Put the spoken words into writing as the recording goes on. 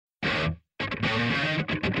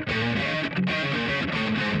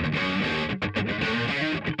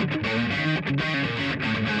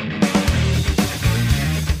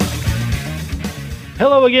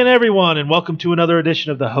Hello again, everyone, and welcome to another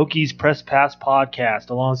edition of the Hokies Press Pass Podcast.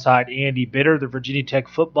 Alongside Andy Bitter, the Virginia Tech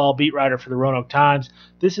football beat writer for the Roanoke Times.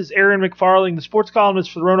 This is Aaron McFarling, the sports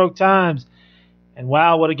columnist for the Roanoke Times. And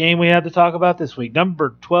wow, what a game we had to talk about this week.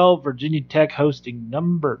 Number 12, Virginia Tech hosting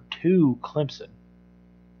number 2, Clemson.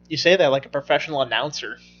 You say that like a professional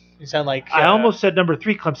announcer. You sound like... I almost said number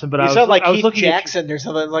 3, Clemson, but I was like Keith Jackson or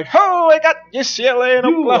something. Like, oh, I got UCLA and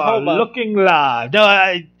Oklahoma. You are looking live. No,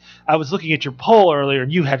 I was looking at your poll earlier,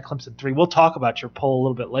 and you had Clemson 3. We'll talk about your poll a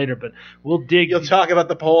little bit later, but we'll dig. You'll talk about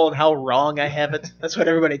the poll and how wrong I have it. That's what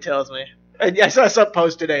everybody tells me. I saw some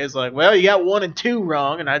post today. It's like, well, you got 1 and 2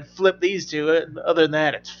 wrong, and I'd flip these to it. Other than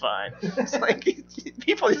that, it's fine. It's like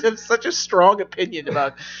people have such a strong opinion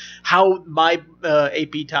about how my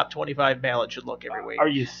AP Top 25 ballot should look every week. Are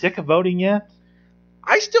you sick of voting yet?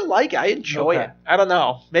 I still like it. I enjoy it. I don't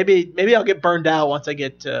know. Maybe I'll get burned out once I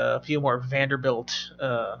get a few more Vanderbilt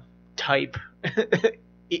type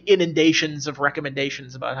inundations of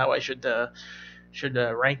recommendations about how I should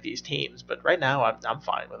rank these teams. But right now, I'm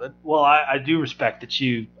fine with it. Well, I do respect that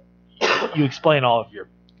you explain all of your,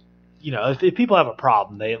 if people have a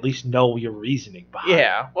problem, they at least know your reasoning behind it.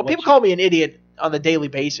 Yeah. Well, people call me an idiot on a daily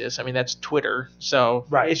basis. I mean, that's Twitter. So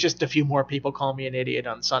It's just a few more people call me an idiot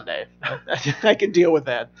on Sunday. I can deal with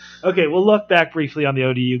that. Okay, we'll look back briefly on the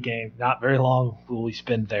ODU game. Not very long will we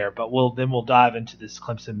spend there, but we'll dive into this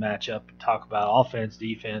Clemson matchup and talk about offense,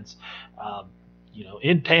 defense,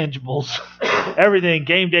 intangibles, everything,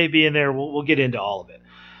 game day being there. We'll get into all of it.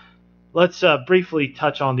 Let's briefly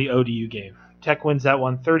touch on the ODU game. Tech wins that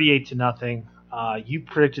one 38-0. You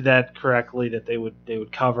predicted that correctly, that they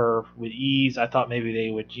would cover with ease. I thought maybe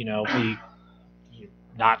they would,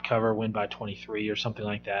 not cover, win by 23 or something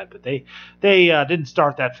like that. But they didn't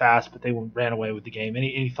start that fast, but they ran away with the game.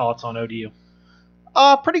 Any thoughts on ODU?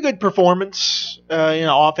 Pretty good performance.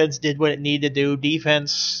 Offense did what it needed to do.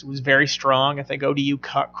 Defense was very strong. I think ODU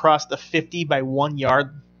crossed the 50 by 1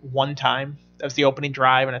 yard one time. That was the opening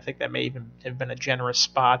drive, and I think that may even have been a generous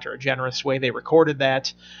spot or a generous way they recorded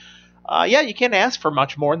that. You can't ask for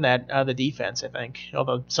much more than that, the defense, I think.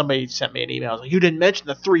 Although somebody sent me an email, like, you didn't mention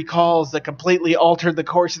the 3 calls that completely altered the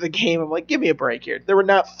course of the game. I'm like, give me a break here. There were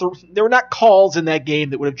not calls in that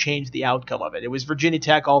game that would have changed the outcome of it. It was Virginia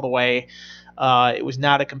Tech all the way. It was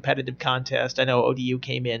not a competitive contest. I know ODU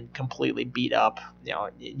came in completely beat up.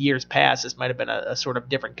 In years past, this might have been a sort of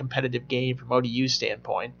different competitive game from ODU's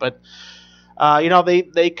standpoint, but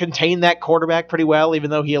they contained that quarterback pretty well,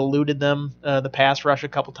 even though he eluded them the pass rush a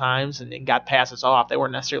couple times and got passes off. They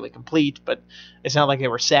weren't necessarily complete, but it's not like they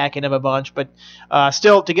were sacking him a bunch. But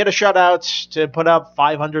still, to get a shutout, to put up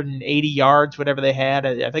 580 yards, whatever they had,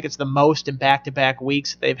 I think it's the most in back-to-back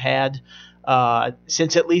weeks that they've had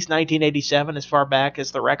since at least 1987, as far back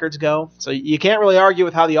as the records go. So you can't really argue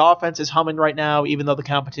with how the offense is humming right now, even though the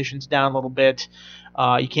competition's down a little bit.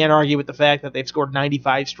 You can't argue with the fact that they've scored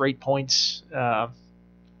 95 straight points.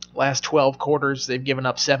 Last 12 quarters, they've given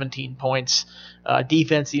up 17 points.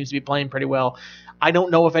 Defense seems to be playing pretty well. I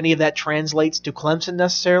don't know if any of that translates to Clemson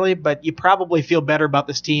necessarily, but you probably feel better about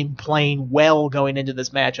this team playing well going into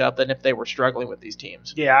this matchup than if they were struggling with these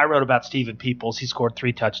teams. Yeah, I wrote about Stephen Peoples. He scored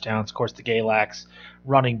 3 touchdowns. Of course, the Galax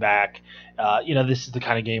running back. This is the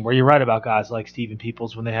kind of game where you're right about guys like Stephen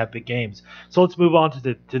Peoples when they have big games. So let's move on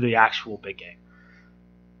to the actual big game.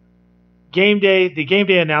 The game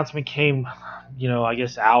day announcement came, I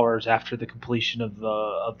guess hours after the completion of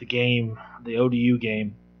the game, the ODU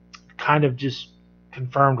game. Kind of just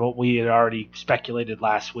confirmed what we had already speculated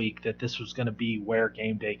last week, that this was going to be where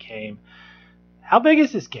game day came. How big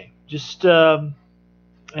is this game?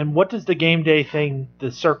 And what does the game day thing, the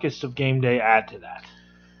circus of game day, add to that?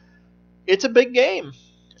 It's a big game.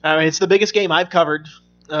 I mean, it's the biggest game I've covered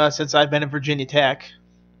since I've been in Virginia Tech.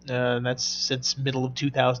 That's since middle of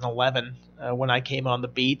 2011 when I came on the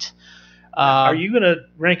beat. Are you going to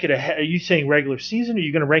rank it ahead? Are you saying regular season, or are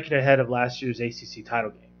you going to rank it ahead of last year's ACC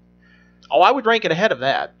title game? Oh, I would rank it ahead of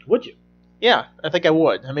that. Would you? Yeah, I think I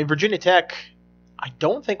would. I mean, Virginia Tech, I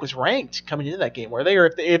don't think was ranked coming into that game, were they? Or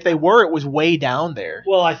if they were, it was way down there.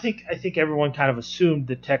 Well, I think everyone kind of assumed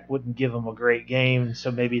that Tech wouldn't give them a great game, so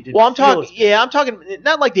maybe it didn't. Well, I'm talking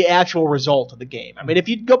not like the actual result of the game. I mean, if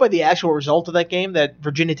you go by the actual result of that game, that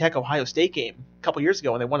Virginia Tech Ohio State game a couple years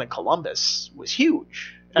ago when they won in Columbus was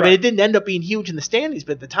huge. I mean, it didn't end up being huge in the standings,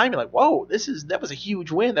 but at the time you're like, whoa, that was a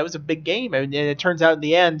huge win. That was a big game. And it turns out in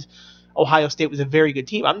the end, Ohio State was a very good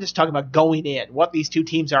team. I'm just talking about going in, what these two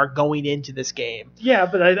teams are going into this game. Yeah,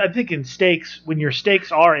 but I think in stakes, when your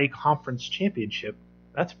stakes are a conference championship,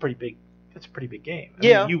 that's a pretty big game. I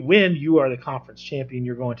mean, you win, you are the conference champion.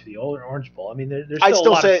 You're going to the Orange Bowl. I mean, there's still a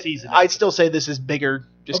lot of season. I'd still say this is bigger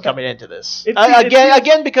just coming into this.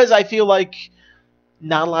 Again, because I feel like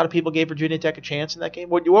not a lot of people gave Virginia Tech a chance in that game.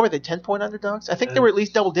 What were they, 10-point underdogs? I think they were at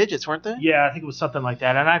least double digits, weren't they? Yeah, I think it was something like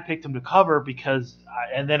that. And I picked them to cover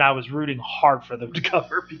and then I was rooting hard for them to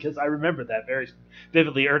cover because I remember that very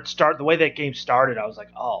vividly. The way that game started, I was like,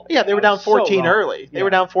 oh. Yeah, they were down 14 early. They were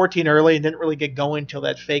down 14 early and didn't really get going until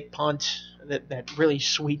that fake punt, that really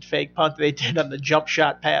sweet fake punt they did on the jump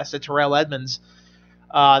shot pass to Terrell Edmonds.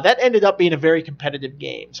 That ended up being a very competitive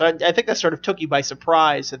game. So I think that sort of took you by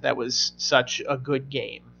surprise that was such a good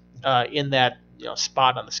game in that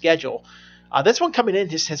spot on the schedule. This one coming in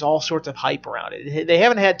just has all sorts of hype around it. They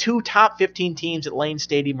haven't had two top 15 teams at Lane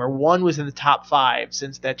Stadium, or one was in the top 5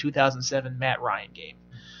 since that 2007 Matt Ryan game.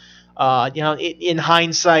 In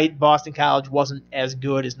hindsight, Boston College wasn't as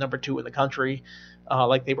good as number 2 in the country.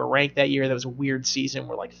 Like they were ranked that year. That was a weird season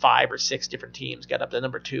where like 5 or 6 different teams got up to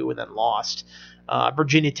number 2 and then lost.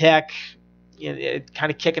 Virginia Tech,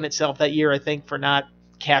 kind of kicking itself that year, I think, for not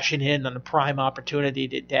cashing in on the prime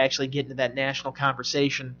opportunity to actually get into that national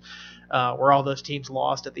conversation where all those teams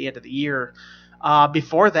lost at the end of the year.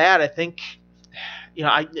 Before that, I think,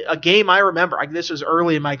 a game I remember, this was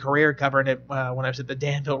early in my career covering it when I was at the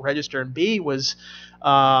Danville Register and Bee, was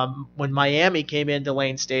when Miami came into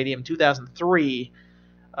Lane Stadium 2003,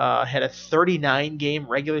 had a 39-game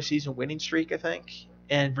regular season winning streak, I think,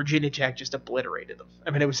 and Virginia Tech just obliterated them. I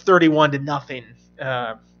mean, it was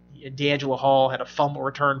 31-0. D'Angelo Hall had a fumble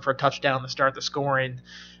return for a touchdown to start the scoring.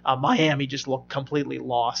 Miami just looked completely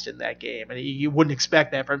lost in that game, and you wouldn't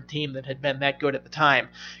expect that from a team that had been that good at the time.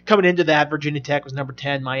 Coming into that, Virginia Tech was number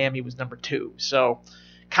 10, Miami was number 2. So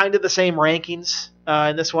kind of the same rankings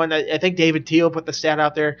in this one. I think David Teal put the stat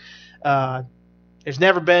out there. There's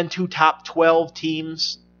never been 2 top 12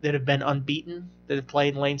 teams that have been unbeaten that have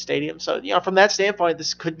played in Lane Stadium. So, from that standpoint,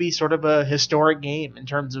 this could be sort of a historic game in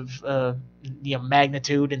terms of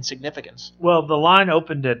magnitude and significance. Well, the line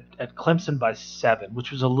opened at Clemson by 7,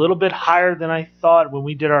 which was a little bit higher than I thought. When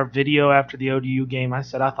we did our video after the ODU game, I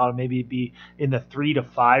said I thought maybe it'd be in the 3 to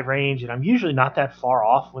 5 range, and I'm usually not that far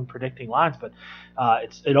off when predicting lines, but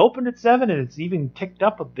it opened at 7, and it's even ticked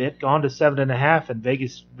up a bit, gone to 7.5, and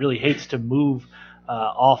Vegas really hates to move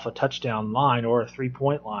off a touchdown line or a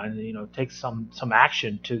 3-point line. It takes some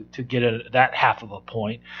action to get that half of a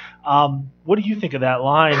point. What do you think of that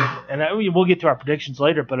line? And we'll get to our predictions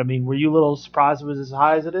later, but were you a little surprised it was as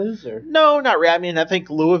high as it is? Or? No, not really. I think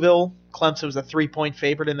Clemson was a 3-point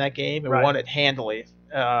favorite in that game and won it handily.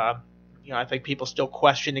 I think people still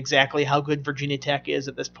question exactly how good Virginia Tech is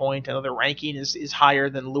at this point. I know their ranking is higher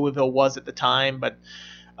than Louisville was at the time, but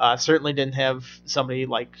certainly didn't have somebody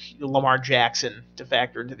like Lamar Jackson to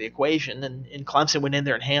factor into the equation, and Clemson went in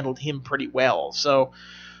there and handled him pretty well. So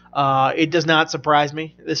it does not surprise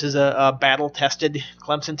me. This is a battle-tested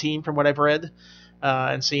Clemson team from what I've read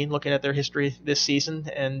and seen, looking at their history this season.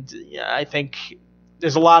 And I think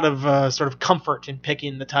there's a lot of sort of comfort in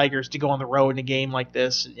picking the Tigers to go on the road in a game like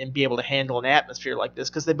this and be able to handle an atmosphere like this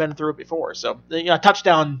because they've been through it before. So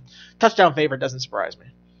touchdown favorite doesn't surprise me.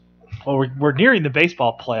 Well, we're nearing the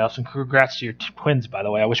baseball playoffs, and congrats to your Twins, by the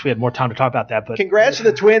way. I wish we had more time to talk about that. But congrats to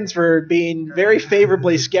the Twins for being very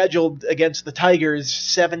favorably scheduled against the Tigers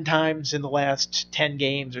 7 times in the last 10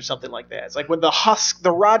 games or something like that. It's like when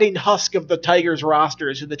the rotting husk of the Tigers roster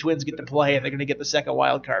is who the Twins get to play, and they're going to get the second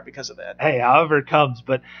wild card because of that. Hey, however it comes.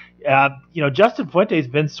 But, Justin Fuente's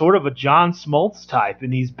been sort of a John Smoltz type in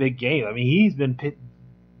these big games. He's been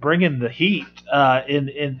bringing the heat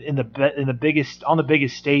in the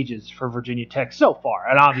biggest stages for Virginia Tech so far,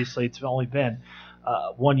 and obviously it's only been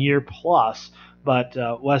 1 year plus. But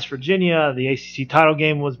West Virginia, the ACC title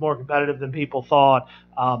game was more competitive than people thought.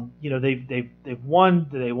 They've won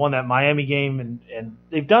that Miami game, and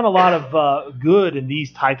they've done a lot of good in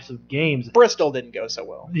these types of games. Bristol didn't go so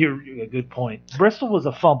well. You're a good point. Bristol was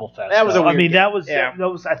a fumble fest. That was a weird game. That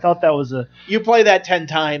was. I thought that was a. You play that 10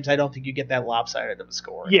 times, I don't think you get that lopsided of a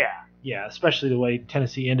score. Yeah, especially the way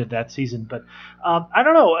Tennessee ended that season. But I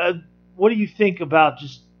don't know. What do you think about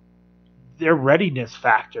just their readiness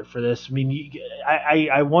factor for this?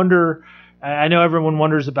 I wonder. I know everyone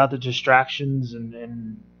wonders about the distractions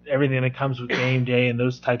and everything that comes with game day and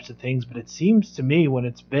those types of things, but it seems to me when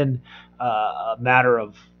it's been a matter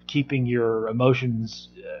of keeping your emotions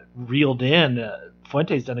reeled in,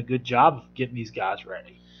 Fuente's done a good job of getting these guys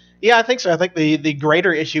ready. Yeah, I think so. I think the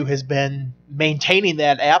greater issue has been maintaining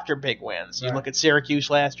that after big wins. You look at Syracuse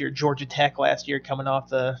last year, Georgia Tech last year, coming off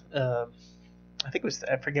the I think it was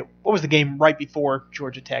I forget what was the game right before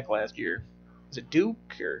Georgia Tech last year. Was it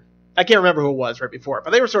Duke or I can't remember who it was right before it,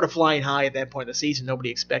 but they were sort of flying high at that point of the season. Nobody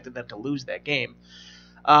expected them to lose that game.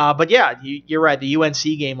 But yeah, you're right. The UNC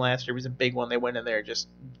game last year was a big one. They went in there and just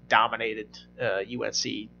dominated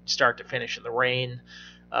UNC start to finish in the rain.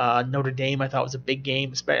 Notre Dame, I thought, was a big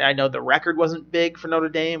game. I know the record wasn't big for Notre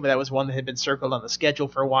Dame, but that was one that had been circled on the schedule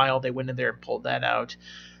for a while. They went in there and pulled that out.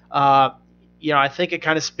 I think it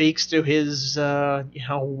kind of speaks to his,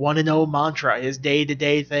 1-0 mantra, his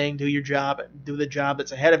day-to-day thing, do your job, do the job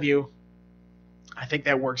that's ahead of you. I think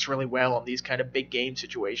that works really well in these kind of big game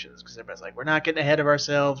situations because everybody's like, we're not getting ahead of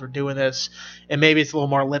ourselves, we're doing this, and maybe it's a little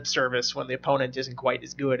more lip service when the opponent isn't quite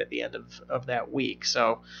as good at the end of that week.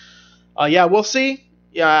 So, we'll see.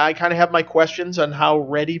 Yeah, I kind of have my questions on how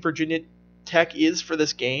ready Virginia Tech is for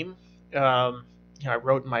this game. I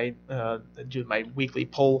wrote my weekly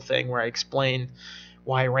poll thing where I explain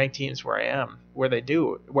why I rank teams where I am, where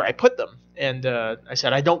I put them. And I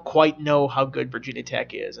said, I don't quite know how good Virginia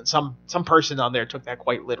Tech is. And some person on there took that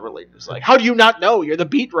quite literally. It was like, how do you not know? You're the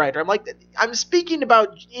beat writer. I'm like, I'm speaking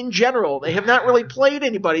about in general. They have not really played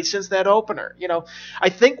anybody since that opener. I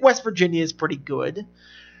think West Virginia is pretty good.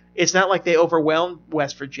 It's not like they overwhelmed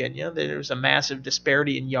West Virginia. There was a massive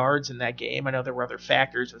disparity in yards in that game. I know there were other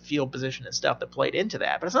factors with field position and stuff that played into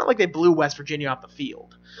that, but it's not like they blew West Virginia off the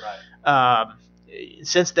field. Right.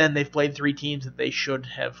 Since then, they've played three teams that they should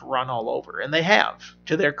have run all over, and they have,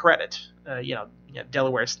 to their credit.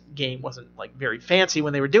 Delaware's game wasn't like very fancy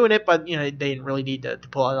when they were doing it, but they didn't really need to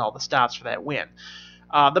pull out all the stops for that win.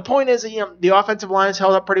 The point is that the offensive line has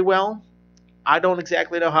held up pretty well. I don't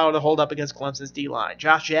exactly know how to hold up against Clemson's D-line.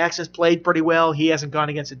 Josh Jackson's played pretty well. He hasn't gone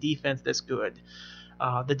against a defense this good.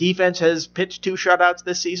 The defense has pitched 2 shutouts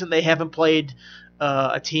this season. They haven't played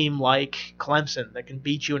a team like Clemson that can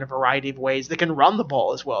beat you in a variety of ways, that can run the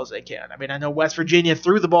ball as well as they can. I mean, I know West Virginia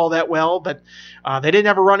threw the ball that well, but they didn't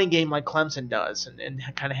have a running game like Clemson does and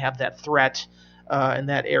kind of have that threat in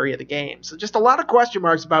that area of the game. So just a lot of question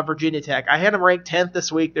marks about Virginia Tech. I had them ranked 10th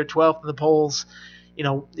this week. They're 12th in the polls.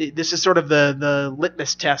 This is sort of the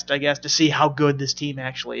litmus test, I guess, to see how good this team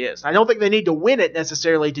actually is. I don't think they need to win it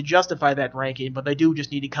necessarily to justify that ranking, but they do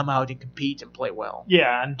just need to come out and compete and play well.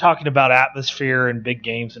 Yeah, and talking about atmosphere and big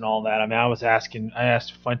games and all that, I mean, I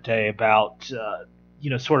asked Fuente about,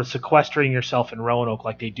 sort of sequestering yourself in Roanoke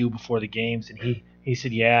like they do before the games, and he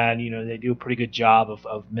said, yeah, and they do a pretty good job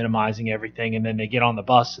of minimizing everything, and then they get on the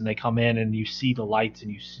bus and they come in and you see the lights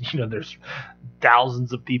and there's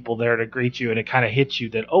thousands of people there to greet you, and it kind of hits you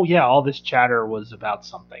that, oh yeah, all this chatter was about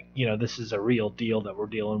something. This is a real deal that we're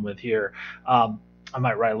dealing with here. I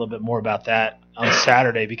might write a little bit more about that on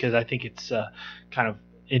Saturday because I think it's kind of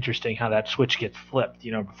interesting how that switch gets flipped,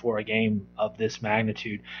 before a game of this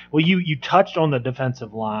magnitude. Well, you touched on the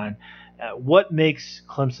defensive line. What makes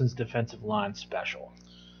Clemson's defensive line special?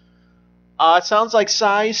 It sounds like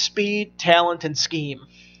size, speed, talent, and scheme.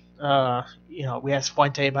 We asked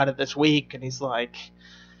Fuente about it this week, and he's like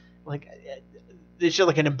it's just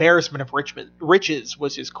like an embarrassment of riches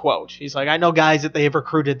was his quote. He's like, I know guys that they have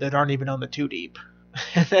recruited that aren't even on the 2 deep.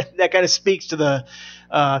 that kind of speaks to the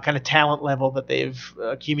kind of talent level that they've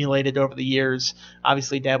accumulated over the years.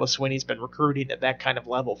 Obviously, Dabo Swinney's been recruiting at that kind of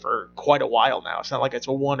level for quite a while now. It's not like it's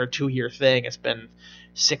a 1 or 2 year thing. It's been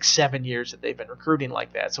 6-7 years that they've been recruiting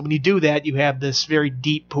like that. So when you do that, you have this very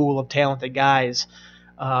deep pool of talented guys.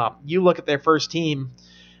 You look at their first team,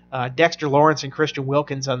 Dexter Lawrence and Christian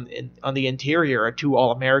Wilkins on the interior are 2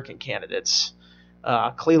 All-American candidates.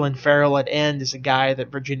 Cleveland Farrell at end is a guy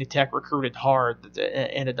that Virginia Tech recruited hard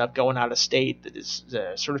that ended up going out of state, that is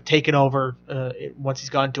sort of taken over once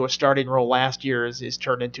he's gone to a starting role last year, is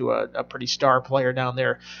turned into a pretty star player down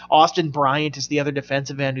there. Austin Bryant is the other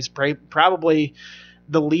defensive end who's probably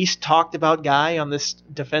the least talked about guy on this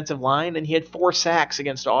defensive line, and he had 4 sacks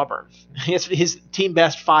against Auburn. His team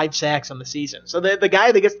best 5 sacks on the season. So the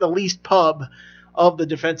guy that gets the least pub of the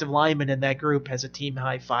defensive linemen in that group has a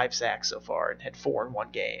team-high 5 sacks so far and had 4 in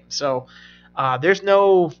one game. So there's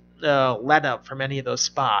no let-up from any of those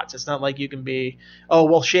spots. It's not like you can be,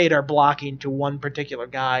 we'll shade our blocking to one particular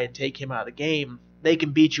guy and take him out of the game. They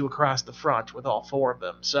can beat you across the front with all 4 of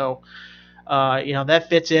them. So, that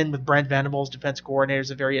fits in with Brent Venables, defense coordinator,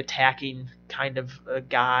 is a very attacking kind of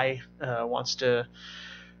guy, wants to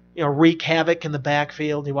wreak havoc in the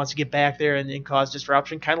backfield. He wants to get back there and cause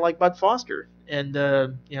disruption, kind of like Bud Foster. And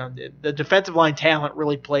the defensive line talent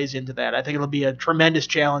really plays into that. I think it'll be a tremendous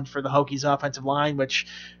challenge for the Hokies offensive line, which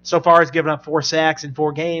so far has given up 4 sacks in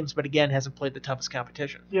 4 games, but again hasn't played the toughest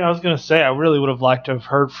competition. Yeah, I was going to say I really would have liked to have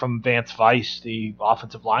heard from Vance Weiss, the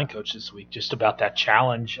offensive line coach this week, just about that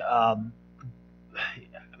challenge.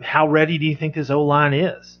 How ready do you think this O-line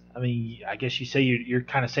is? I mean, I guess you say you're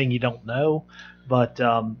kind of saying you don't know, but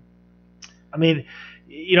I mean,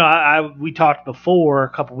 we talked before a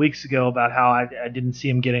couple weeks ago about how I didn't see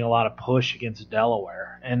him getting a lot of push against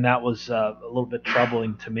Delaware, and that was a little bit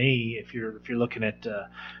troubling to me if you're looking at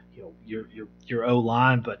your O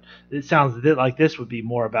line. But it sounds like this would be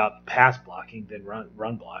more about pass blocking than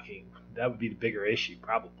run blocking. That would be the bigger issue,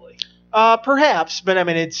 probably. Perhaps, but I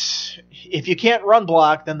mean, if you can't run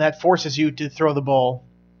block, then that forces you to throw the ball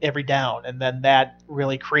every down, and then that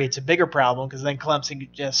really creates a bigger problem because then Clemson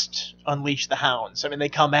could just unleash the hounds. I mean, they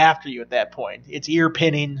come after you at that point. It's ear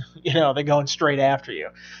pinning, they're going straight after you.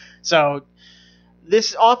 So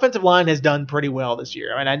this offensive line has done pretty well this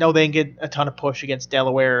year. I mean, I know they can get a ton of push against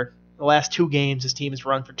Delaware. The last 2 games, this team has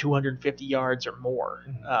run for 250 yards or more.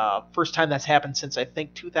 First time that's happened since, I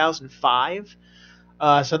think, 2005.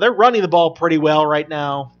 So they're running the ball pretty well right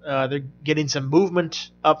now. They're getting some movement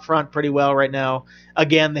up front pretty well right now.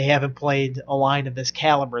 Again, they haven't played a line of this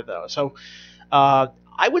caliber, though. So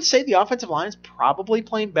I would say the offensive line is probably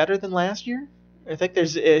playing better than last year. I think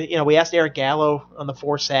there's, we asked Eric Gallo on the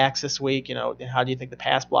 4 sacks this week, how do you think the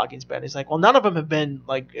pass blocking's been? He's like, well, none of them have been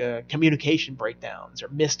like communication breakdowns or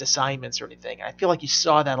missed assignments or anything. And I feel like you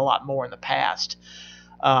saw that a lot more in the past.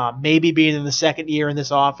 Maybe being in the second year in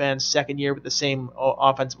this offense, second year with the same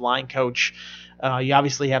offensive line coach. You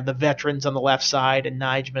obviously have the veterans on the left side and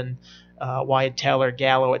Nijman, Wyatt Teller,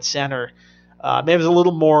 Gallo at center. Maybe there's a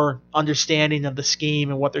little more understanding of the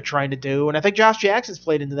scheme and what they're trying to do. And I think Josh Jackson's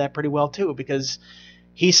played into that pretty well too because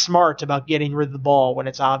he's smart about getting rid of the ball when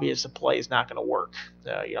it's obvious the play is not going to work.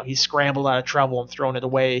 He's scrambled out of trouble and thrown it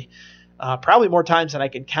away probably more times than I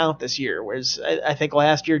can count this year, whereas I think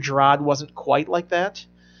last year Gerard wasn't quite like that.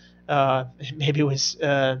 Maybe it was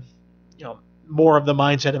more of the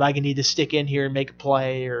mindset of I can need to stick in here and make a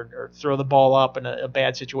play or throw the ball up in a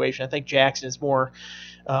bad situation. I think Jackson is more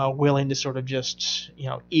willing to sort of just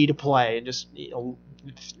eat a play and just an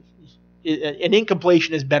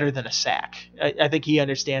incompletion is better than a sack. I think he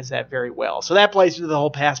understands that very well. So that plays into the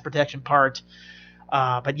whole pass protection part.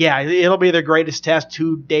 But yeah, it'll be their greatest test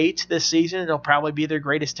to date this season. It'll probably be their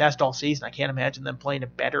greatest test all season. I can't imagine them playing a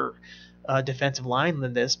better defensive line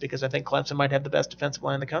than this because I think Clemson might have the best defensive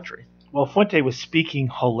line in the country. Well, Fuente was speaking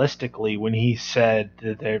holistically when he said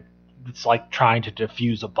that it's like trying to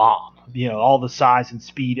defuse a bomb. All the size and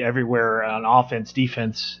speed everywhere on offense,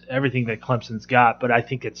 defense, everything that Clemson's got. But I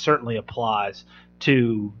think it certainly applies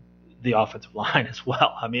to the offensive line as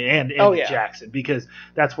well. I mean, and Jackson, because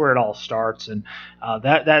that's where it all starts, and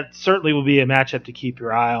that certainly will be a matchup to keep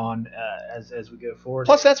your eye on as we go forward.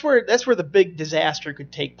 Plus, that's where the big disaster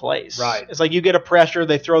could take place. Right. It's like you get a pressure,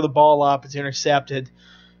 they throw the ball up, it's intercepted.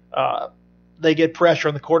 They get pressure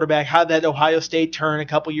on the quarterback. How did that Ohio State turn a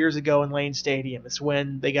couple years ago in Lane Stadium? It's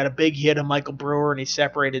when they got a big hit on Michael Brewer and he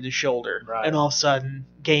separated his shoulder. Right. And all of a sudden,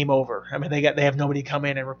 game over. I mean, they have nobody come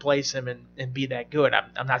in and replace him and be that good.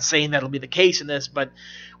 I'm not saying that'll be the case in this, but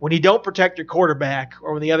when you don't protect your quarterback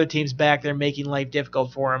or when the other team's back there making life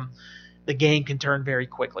difficult for him, the game can turn very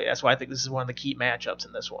quickly. That's why I think this is one of the key matchups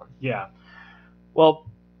in this one. Yeah. Well,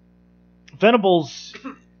 Venables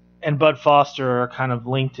and Bud Foster are kind of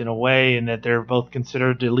linked in a way in that they're both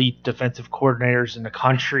considered elite defensive coordinators in the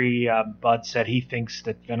country. Bud said he thinks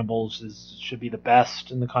that Venables should be the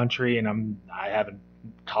best in the country, and I haven't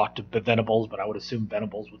talked to Venables, but I would assume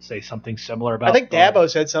Venables would say something similar about. I think Dabo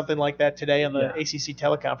said something like that today on the ACC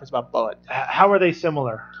teleconference about Bud. How are they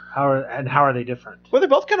similar? How are they different? Well, they're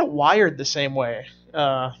both kind of wired the same way.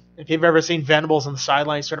 If you've ever seen Venables on the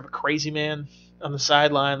sideline, he's sort of a crazy man on the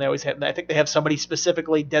sideline. They always have. I think they have somebody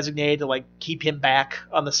specifically designated to like keep him back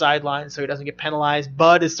on the sideline so he doesn't get penalized.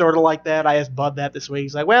 Bud is sort of like that. I asked Bud that this week.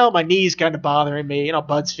 He's like, "Well, my knee's kind of bothering me.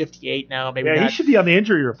 Bud's 58 now. Maybe not. He should be on the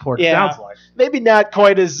injury report. It sounds like maybe not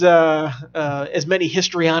quite as many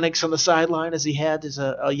histrionics on the sideline as he had as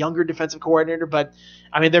a younger defensive coordinator. But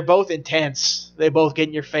I mean, they're both intense. They both get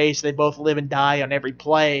in your face. They both live and die on every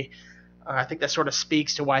play. I think that sort of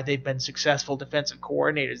speaks to why they've been successful defensive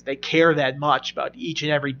coordinators. They care that much about each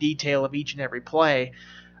and every detail of each and every play.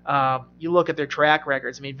 You look at their track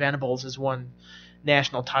records. I mean, Venables has won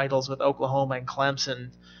national titles with Oklahoma and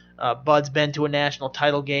Clemson. Bud's been to a national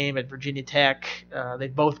title game at Virginia Tech.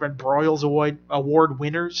 They've both been Broyles Award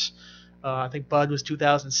winners. I think Bud was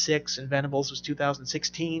 2006 and Venables was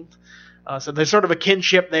 2016. So there's sort of a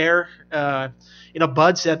kinship there.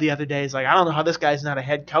 Bud said the other day, he's like, I don't know how this guy's not a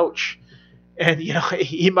head coach. And,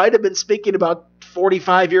 he might have been speaking about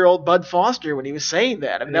 45-year-old Bud Foster when he was saying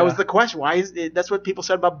that. I mean, that was the question. That's what people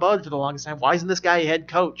said about Bud for the longest time. Why isn't this guy a head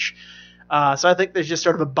coach? So I think there's just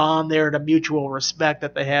sort of a bond there and a mutual respect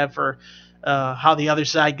that they have for how the other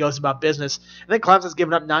side goes about business. I think Clemson's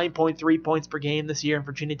given up 9.3 points per game this year, and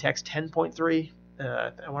Virginia Tech's 10.3.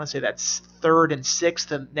 I want to say that's third and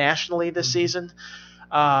sixth nationally this season.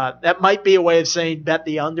 That might be a way of saying bet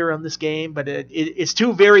the under on this game, but it's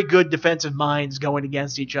two very good defensive minds going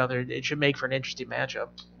against each other. It should make for an interesting matchup.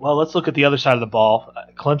 Well, let's look at the other side of the ball.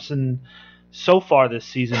 Clemson, so far this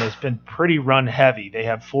season, has been pretty run heavy. They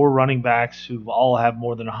have 4 running backs who all have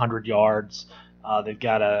more than 100 yards. They've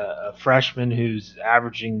got a freshman who's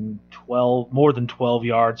averaging more than 12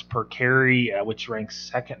 yards per carry, which ranks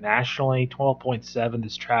second nationally. 12.7.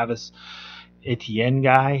 This Travis Etienne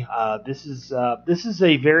guy. This is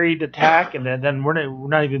a varied attack, and then we're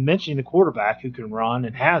not even mentioning the quarterback who can run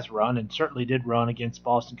and has run and certainly did run against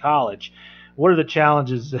Boston College. What are the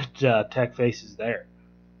challenges that Tech faces there?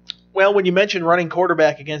 Well, when you mention running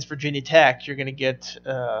quarterback against Virginia Tech, you're going to get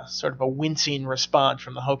sort of a wincing response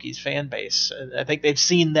from the Hokies fan base. I think they've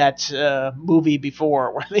seen that movie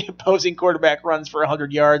before where the opposing quarterback runs for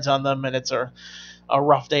 100 yards on them, and it's a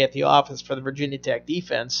rough day at the office for the Virginia Tech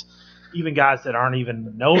defense. Even guys that aren't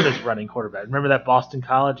even known as running quarterback. Remember that Boston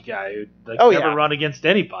College guy who never run against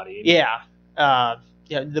anybody? Yeah.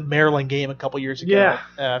 The Maryland game a couple years ago. Yeah.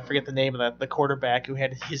 I forget the name of the quarterback who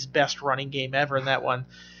had his best running game ever in that one.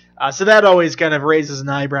 So that always kind of raises an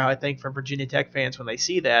eyebrow, I think, from Virginia Tech fans when they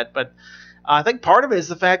see that. But I think part of it is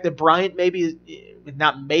the fact that Bryant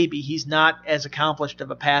he's not as accomplished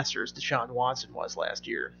of a passer as Deshaun Watson was last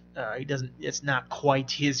year. It's not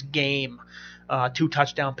quite his game. 2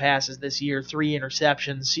 touchdown passes this year, 3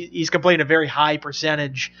 interceptions. He's completed a very high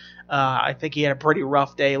percentage. I think he had a pretty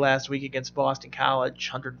rough day last week against Boston College,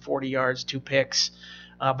 140 yards, 2 picks.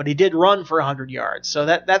 But he did run for 100 yards. So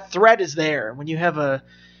that threat is there. When you have a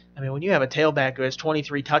tailback who has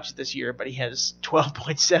 23 touches this year, but he has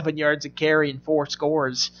 12.7 yards a carry and 4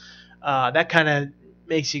 scores, that kind of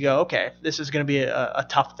makes you go, okay, this is going to be a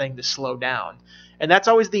tough thing to slow down. And that's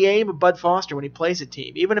always the aim of Bud Foster when he plays a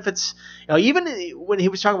team. Even if it's, even when he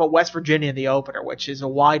was talking about West Virginia in the opener, which is a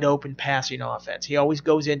wide open passing offense, he always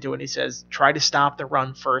goes into it and he says, try to stop the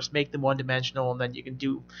run first, make them one-dimensional, and then you can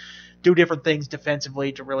do different things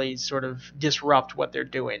defensively to really sort of disrupt what they're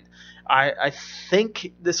doing. I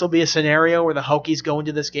think this will be a scenario where the Hokies go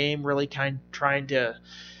into this game really trying to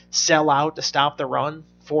sell out to stop the run,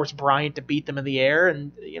 force Bryant to beat them in the air,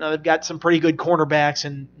 and they've got some pretty good cornerbacks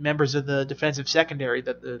and members of the defensive secondary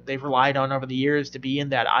that they've relied on over the years to be in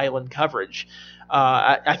that island coverage.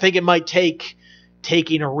 I think it might take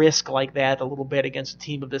taking a risk like that a little bit against a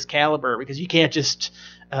team of this caliber, because you can't just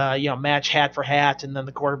match hat for hat and then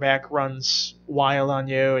the quarterback runs wild on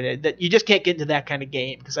you, and you just can't get into that kind of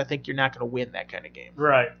game, because I think you're not going to win that kind of game.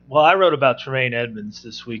 Right. Well, I wrote about Tremaine Edmonds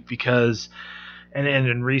this week because and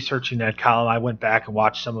in researching that column, I went back and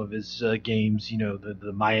watched some of his games.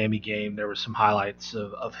 The Miami game, there were some highlights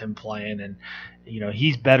of him playing, and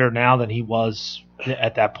he's better now than he was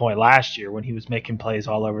at that point last year when he was making plays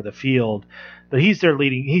all over the field. But he's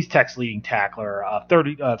Tech's leading tackler.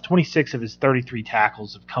 26 of his 33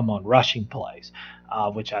 tackles have come on rushing plays,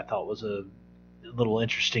 which I thought was a little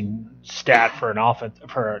interesting stat for an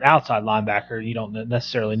outside linebacker. You don't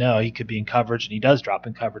necessarily know. He could be in coverage, and he does drop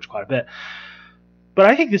in coverage quite a bit. But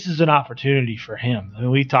I think this is an opportunity for him. I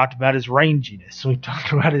mean, we talked about his ranginess. We've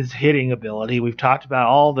talked about his hitting ability. We've talked about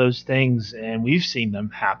all those things, and we've seen them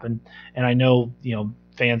happen. And I know,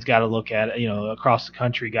 fans got to look at it, across the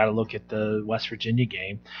country got to look at the West Virginia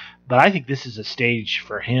game. But I think this is a stage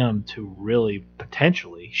for him to really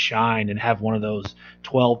potentially shine and have one of those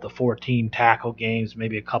 12 to 14 tackle games,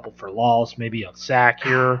 maybe a couple for loss, maybe a sack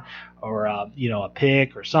here, or a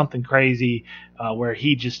pick or something crazy, where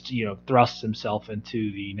he just thrusts himself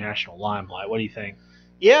into the national limelight. What do you think?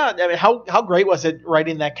 Yeah, I mean, how great was it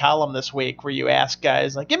writing that column this week where you ask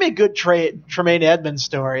guys, like, give me a good Tremaine Edmonds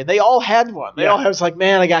story. They all had one. They all was like,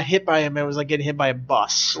 man, I got hit by him. It was like getting hit by a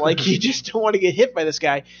bus. Like, you just don't want to get hit by this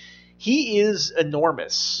guy. He is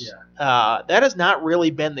enormous. Yeah. That has not really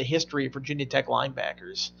been the history of Virginia Tech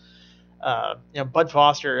linebackers. Bud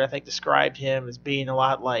Foster, I think, described him as being a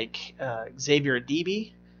lot like Xavier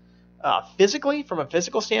Adibi. physically, from a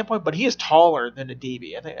physical standpoint, but he is taller than a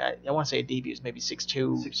DB. I want to say a DB is maybe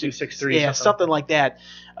 6'2", 6'3", yeah, something like that.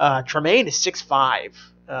 Tremaine is 6'5",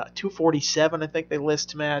 247. I think they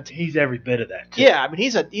list him at. He's every bit of that, too. Yeah, I mean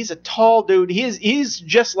he's a tall dude. He's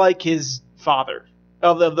just like his father.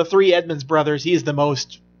 Of the three Edmonds brothers, he is the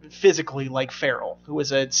most physically like Farrell, who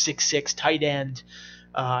was a 6'6" tight end.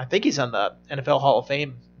 I think he's on the NFL Hall of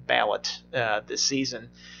Fame ballot this season.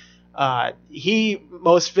 He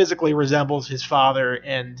most physically resembles his father,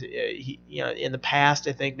 and he, in the past,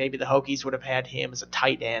 I think maybe the Hokies would have had him as a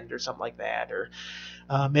tight end or something like that, or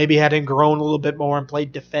maybe had him grown a little bit more and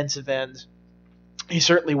played defensive end. He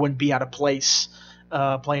certainly wouldn't be out of place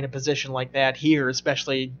playing a position like that here,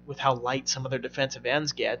 especially with how light some of their defensive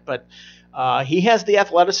ends get. But he has the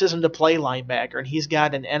athleticism to play linebacker, and he's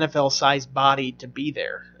got an NFL-sized body to be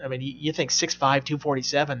there. I mean, you think 6'5",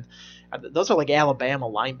 247, those are like Alabama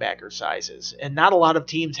linebacker sizes, and not a lot of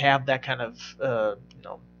teams have that kind of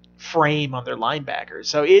frame on their linebackers.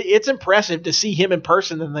 So it's impressive to see him in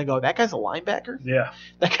person, and they go, that guy's a linebacker? Yeah.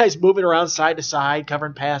 That guy's moving around side to side,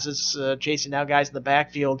 covering passes, chasing down guys in the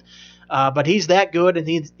backfield. But he's that good, and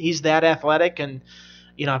he's that athletic, and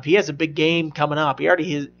if he has a big game coming up, he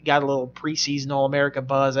already got a little preseason All-America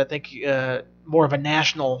buzz. I think more of a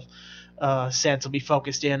national sense will be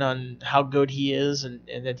focused in on how good he is, and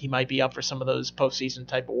that he might be up for some of those postseason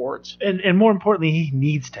type awards. And more importantly, he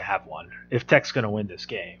needs to have one if Tech's going to win this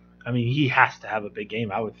game. I mean, he has to have a big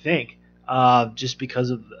game, I would think, just because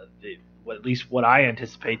of at least what I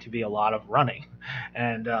anticipate to be a lot of running,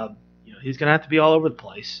 and he's going to have to be all over the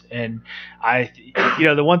place. And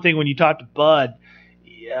the one thing when you talk to Bud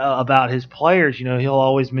about his players, he'll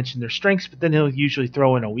always mention their strengths, but then he'll usually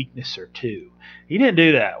throw in a weakness or two. He didn't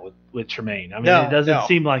do that with Tremaine. I mean, it doesn't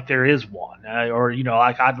seem like there is one, or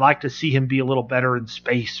like I'd like to see him be a little better in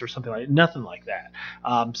space or something like nothing like that.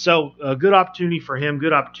 So a good opportunity for him,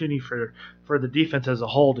 good opportunity for the defense as a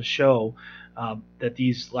whole to show that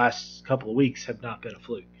these last couple of weeks have not been a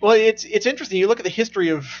fluke. Well, it's interesting. You look at the history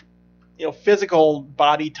of physical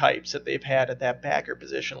body types that they've had at that backer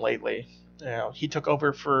position lately. He took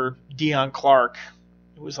over for Deion Clark,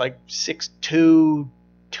 who was like 6'2",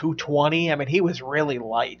 220. I mean, he was really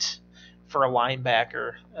light for a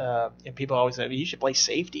linebacker. And people always say, you should play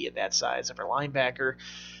safety at that size for a linebacker.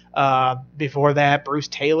 Before that, Bruce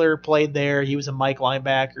Taylor played there. He was a Mike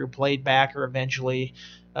linebacker who played backer eventually.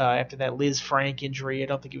 After that Liz Frank injury, I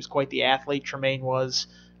don't think he was quite the athlete Tremaine was,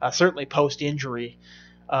 certainly post-injury.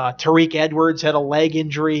 Tariq Edwards had a leg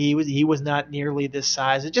injury. He was not nearly this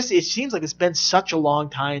size. It seems like it's been such a long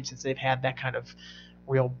time since they've had that kind of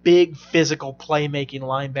real big physical playmaking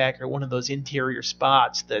linebacker, one of those interior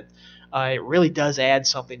spots that it really does add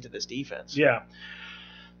something to this defense. Yeah.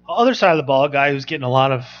 Other side of the ball, a guy who's getting a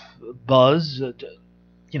lot of buzz,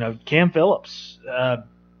 Cam Phillips.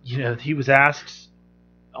 He was asked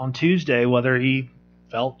on Tuesday whether he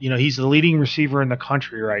felt, he's the leading receiver in the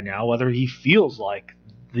country right now, whether he feels like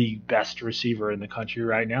the best receiver in the country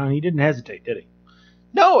right now, and he didn't hesitate, did he?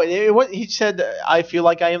 No, he said, I feel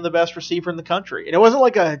like I am the best receiver in the country. And it wasn't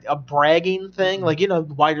like a bragging thing. Mm-hmm.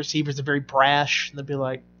 Like, wide receivers are very brash, and they'll be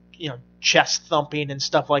like, chest thumping and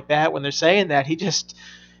stuff like that when they're saying that. He just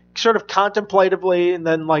sort of contemplatively and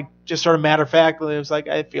then like just sort of matter-of-factly, it was like,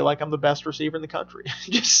 I feel like I'm the best receiver in the country.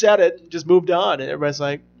 Just said it and just moved on. And everybody's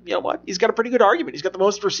like, you know what? He's got a pretty good argument. He's got the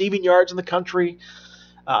most receiving yards in the country.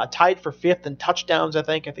 Tied for fifth in touchdowns, I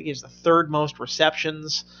think. I think he's the third most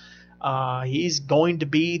receptions. He's going to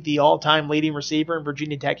be the all-time leading receiver in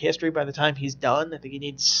Virginia Tech history by the time he's done. I think he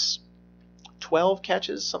needs 12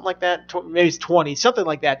 catches, something like that. Maybe it's 20, something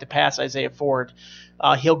like that to pass Isaiah Ford.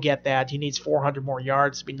 He'll get that. He needs 400 more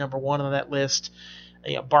yards to be number one on that list.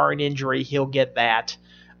 Barring injury, he'll get that.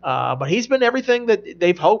 But he's been everything that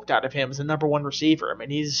they've hoped out of him as a number one receiver. I mean,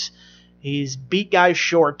 He's beat guys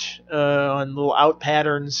short on little out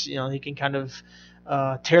patterns. He can kind of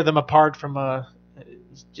tear them apart from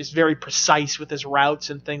just very precise with his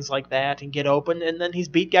routes and things like that and get open. And then he's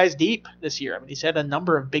beat guys deep this year. I mean, he's had a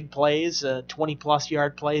number of big plays, 20-plus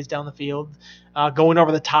yard plays down the field, going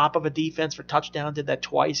over the top of a defense for touchdown. Did that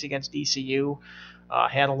twice against ECU.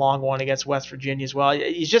 Had a long one against West Virginia as well.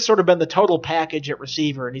 He's just sort of been the total package at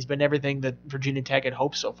receiver, and he's been everything that Virginia Tech had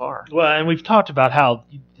hoped so far. Well, and we've talked about how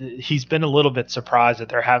he's been a little bit surprised that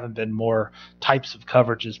there haven't been more types of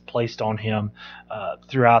coverages placed on him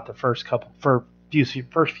throughout the first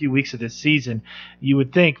few weeks of this season. You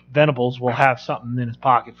would think Venables will have something in his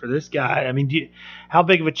pocket for this guy. I mean, how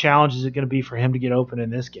big of a challenge is it going to be for him to get open in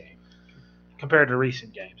this game? compared to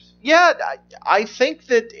recent games. Yeah, I think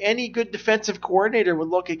that any good defensive coordinator would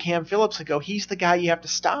look at Cam Phillips and go, he's the guy you have to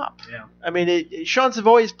stop. Yeah. I mean, Sean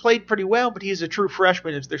Savoy has played pretty well, but he's a true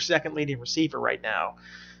freshman as their second leading receiver right now.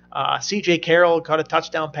 C.J. Carroll caught a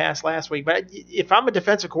touchdown pass last week. But if I'm a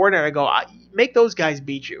defensive coordinator, I go, make those guys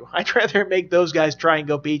beat you. I'd rather make those guys try and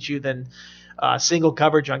go beat you than single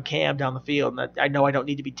coverage on Cam down the field. And I know I don't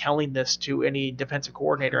need to be telling this to any defensive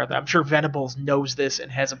coordinator. I'm sure Venables knows this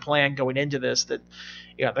and has a plan going into this that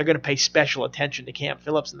they're going to pay special attention to Cam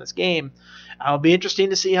Phillips in this game. It'll be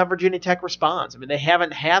interesting to see how Virginia Tech responds. I mean, they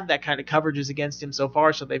haven't had that kind of coverages against him so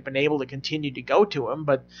far, so they've been able to continue to go to him.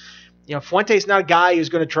 But Fuente's not a guy who's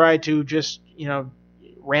going to try to just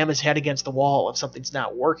ram his head against the wall if something's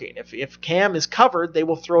not working. If Cam is covered, they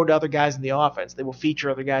will throw to other guys in the offense. They will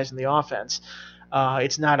feature other guys in the offense.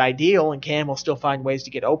 It's not ideal, and Cam will still find ways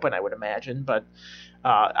to get open, I would imagine. But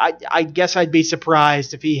I guess I'd be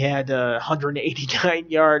surprised if he had a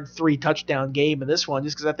 189-yard, 3-touchdown game in this one,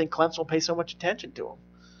 just because I think Clemson will pay so much attention to him.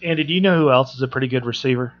 Andy, do you know who else is a pretty good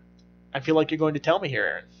receiver? I feel like you're going to tell me here,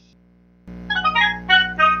 Aaron.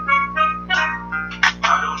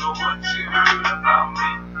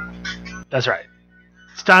 That's right.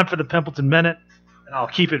 It's time for the Pimpleton Minute, and I'll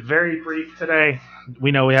keep it very brief today.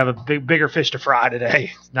 We know we have a bigger fish to fry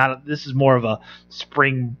today. This is more of a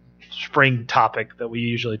spring topic that we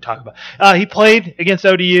usually talk about. He played against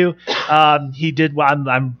ODU. He did.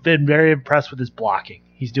 I've been very impressed with his blocking.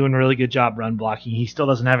 He's doing a really good job run blocking. He still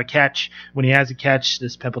doesn't have a catch. When he has a catch,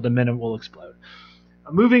 this Pimpleton Minute will explode.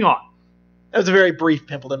 Moving on. That was a very brief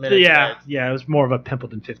Pimpleton Minute. Yeah, it was more of a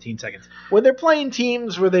Pimpleton 15 seconds. When they're playing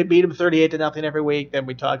teams where they beat them 38-0 every week, then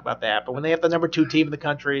we talk about that. But when they have the number 2 team in the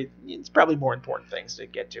country, it's probably more important things to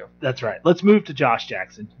get to. That's right. Let's move to Josh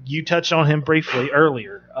Jackson. You touched on him briefly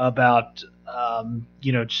earlier about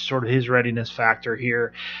just sort of his readiness factor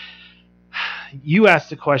here. You asked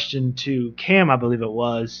the question to Cam, I believe it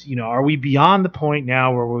was, are we beyond the point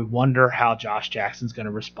now where we wonder how Josh Jackson's going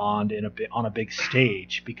to respond on a big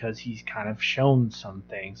stage, because he's kind of shown some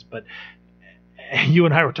things. But you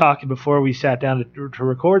and I were talking before we sat down to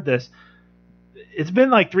record this. It's been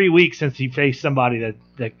like 3 weeks since he faced somebody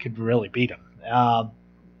that could really beat him.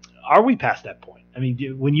 Are we past that point? I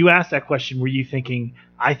mean, when you asked that question, were you thinking,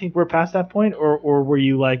 I think we're past that point? Or were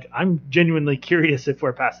you like, I'm genuinely curious if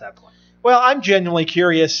we're past that point? Well, I'm genuinely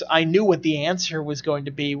curious. I knew what the answer was going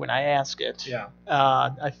to be when I asked it. Yeah.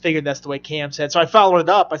 I figured that's the way Cam said. So I followed it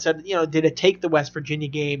up. I said, did it take the West Virginia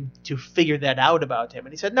game to figure that out about him?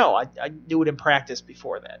 And he said, no, I knew it in practice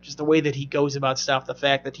before that. Just the way that he goes about stuff, the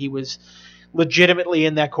fact that he was legitimately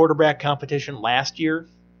in that quarterback competition last year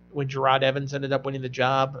when Gerard Evans ended up winning the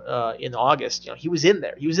job in August. He was in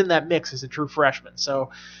there. He was in that mix as a true freshman.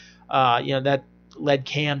 So, that led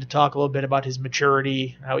Cam to talk a little bit about his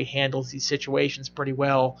maturity, how he handles these situations pretty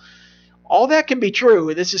well. All that can be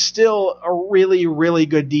true. This is still a really, really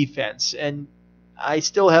good defense, and I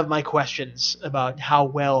still have my questions about how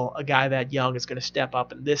well a guy that young is going to step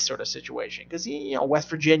up in this sort of situation. Because, West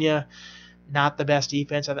Virginia, not the best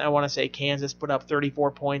defense. I want to say Kansas put up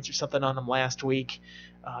 34 points or something on them last week.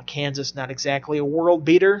 Kansas, not exactly a world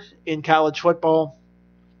beater in college football.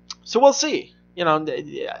 So we'll see.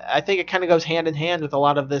 I think it kind of goes hand in hand with a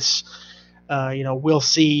lot of this, we'll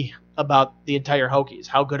see about the entire Hokies.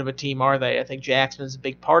 How good of a team are they? I think Jackson is a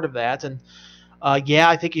big part of that. And,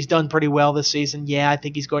 I think he's done pretty well this season. Yeah, I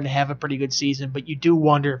think he's going to have a pretty good season. But you do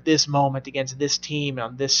wonder if this moment against this team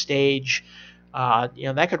on this stage,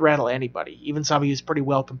 that could rattle anybody, even somebody who's pretty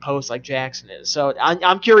well composed like Jackson is. So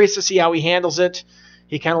I'm curious to see how he handles it.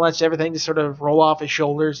 He kind of lets everything just sort of roll off his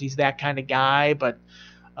shoulders. He's that kind of guy, but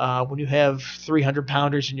when you have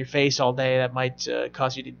 300-pounders in your face all day, that might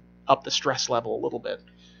cause you to up the stress level a little bit.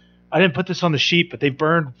 I didn't put this on the sheet, but they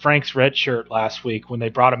burned Frank's red shirt last week when they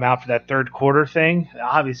brought him out for that third quarter thing.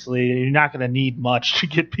 Obviously, you're not going to need much to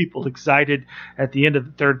get people excited at the end of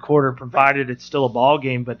the third quarter, provided it's still a ball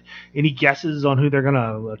game. But any guesses on who they're going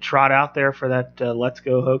to trot out there for that Let's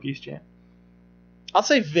Go Hokies chant? I'll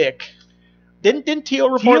say Vic. Didn't Teal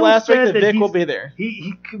report last week that Vic will be there?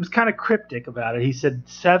 He was kind of cryptic about it. He said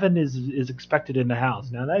 7 is expected in the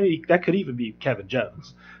house. Now that could even be Kevin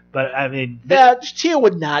Jones, but I mean, Teal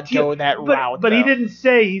would not go that route. But though. He didn't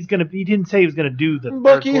say he was going to do the.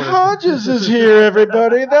 Bucky Hodges is here,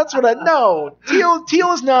 everybody. That's what I know.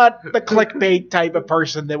 Teal is not the clickbait type of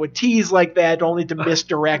person that would tease like that only to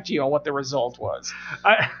misdirect you on what the result was.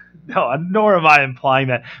 No, nor am I implying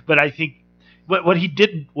that. But I think. What he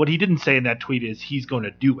didn't say in that tweet is he's going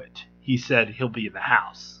to do it. He said he'll be in the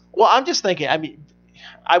house. Well, I'm just thinking. I mean,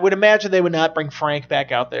 I would imagine they would not bring Frank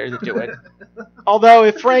back out there to do it. Although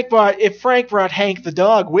if Frank brought Hank the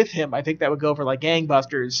dog with him, I think that would go for like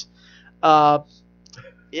gangbusters.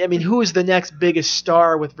 I mean, who is the next biggest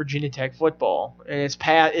star with Virginia Tech football? And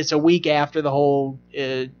it's a week after the whole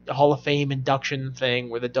Hall of Fame induction thing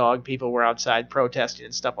where the dog people were outside protesting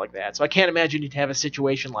and stuff like that. So I can't imagine you'd have a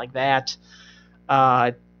situation like that.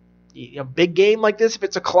 Big game like this, if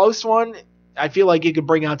it's a close one, I feel like you could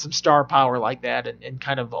bring out some star power like that and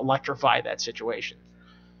kind of electrify that situation.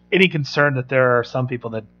 Any concern that there are some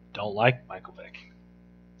people that don't like Michael Vick?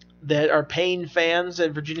 That are paying fans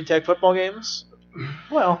at Virginia Tech football games?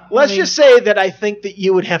 Well, let's just say that I think that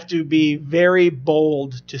you would have to be very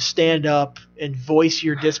bold to stand up and voice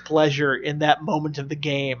your displeasure in that moment of the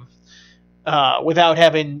game without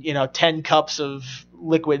having 10 cups of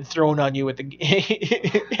liquid thrown on you at the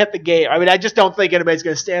at the game. I mean, I just don't think anybody's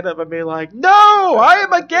going to stand up and be like, "No, I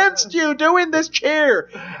am against you doing this cheer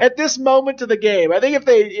at this moment of the game." I think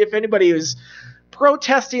if anybody was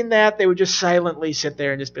protesting that, they would just silently sit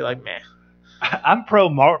there and just be like, "Meh." I'm pro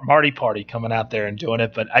Marty Party coming out there and doing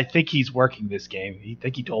it, but I think he's working this game. I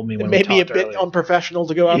think he told me when we talked earlier. It may be a bit unprofessional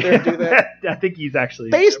to go out there and do that. I think he's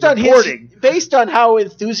actually based on how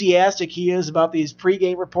enthusiastic he is about these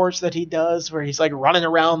pregame reports that he does, where he's like running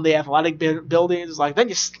around the athletic buildings, like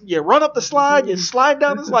then you run up the slide, you slide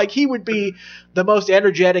down this, like he would be the most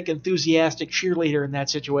energetic, enthusiastic cheerleader in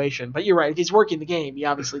that situation. But you're right, if he's working the game, you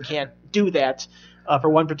obviously can't do that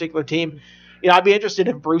for one particular team. I'd be interested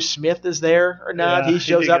if Bruce Smith is there or not. He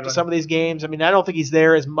shows up to some of these games. I mean, I don't think he's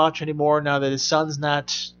there as much anymore now that his son's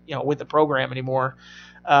not, with the program anymore.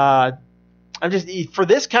 I'm just for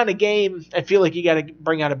this kind of game, I feel like you got to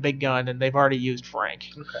bring out a big gun, and they've already used Frank.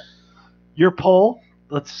 Okay. Your poll.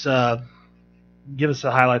 Let's give us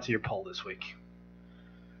the highlights of your poll this week.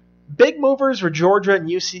 Big movers were Georgia and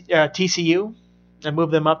TCU. I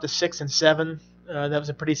moved them up to 6 and 7. That was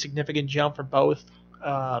a pretty significant jump for both.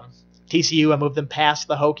 TCU, I moved them past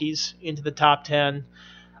the Hokies into the top 10.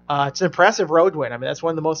 It's an impressive road win. I mean, that's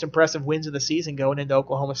one of the most impressive wins of the season going into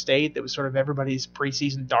Oklahoma State. That was sort of everybody's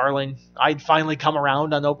preseason darling. I'd finally come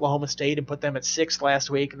around on Oklahoma State and put them at 6th last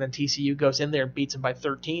week, and then TCU goes in there and beats them by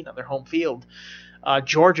 13 on their home field.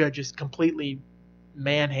 Georgia just completely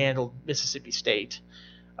manhandled Mississippi State.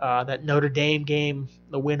 That Notre Dame game,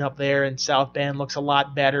 the win up there in South Bend looks a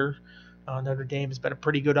lot better. Notre Dame has been a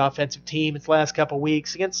pretty good offensive team its last couple of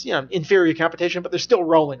weeks against inferior competition, but they're still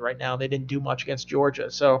rolling right now. They didn't do much against Georgia.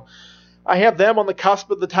 So I have them on the cusp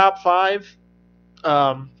of the top 5.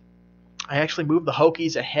 I actually moved the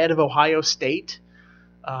Hokies ahead of Ohio State.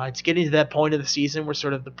 It's getting to that point of the season where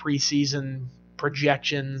sort of the preseason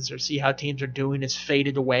projections or see how teams are doing is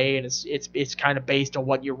faded away, and it's kind of based on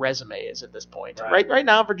what your resume is at this point. Right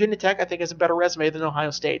now, Virginia Tech, I think, has a better resume than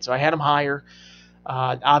Ohio State, so I had them higher.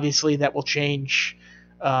 Obviously, that will change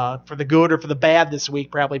for the good or for the bad this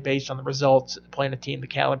week, probably based on the results playing a team the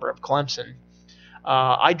caliber of Clemson.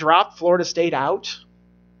 I dropped Florida State out.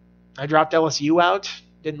 I dropped LSU out.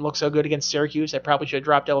 Didn't look so good against Syracuse. I probably should have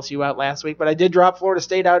dropped LSU out last week, but I did drop Florida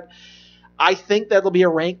State out. I think that'll be a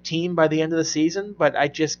ranked team by the end of the season, but I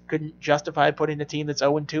just couldn't justify putting a team that's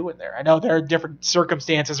 0-2 in there. I know there are different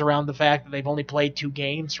circumstances around the fact that they've only played 2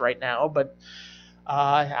 games right now, but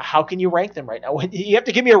how can you rank them right now? You have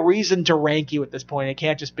to give me a reason to rank you at this point. It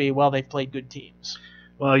can't just be, well, they've played good teams.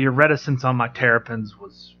 Well, your reticence on my Terrapins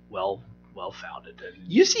was well-founded.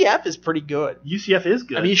 UCF is pretty good. UCF is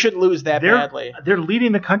good. I mean, you shouldn't lose that badly. They're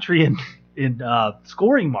leading the country in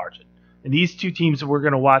scoring margin. And these 2 teams that we're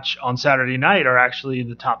going to watch on Saturday night are actually in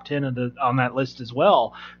the top 10 on that list as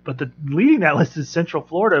well. But leading that list is Central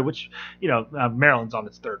Florida, which, Maryland's on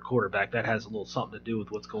its 3rd quarterback. That has a little something to do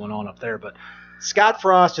with what's going on up there. But Scott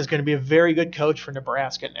Frost is going to be a very good coach for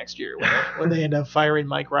Nebraska next year when they end up firing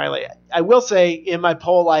Mike Riley. I will say in my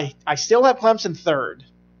poll, I still have Clemson 3rd.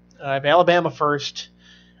 I have Alabama 1st.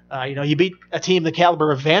 You beat a team the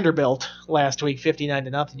caliber of Vanderbilt last week, 59-0.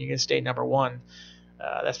 You're going to stay number 1.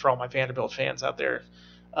 That's for all my Vanderbilt fans out there.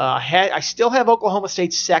 I still have Oklahoma State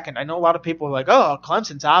 2nd. I know a lot of people are like, oh,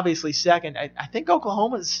 Clemson's obviously 2nd. I think I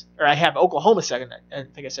have Oklahoma 2nd. I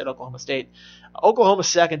think I said Oklahoma State. Oklahoma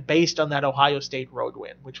 2nd based on that Ohio State road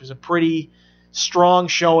win, which was a pretty strong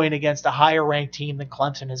showing against a higher-ranked team than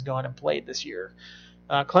Clemson has gone and played this year.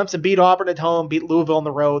 Clemson beat Auburn at home, beat Louisville on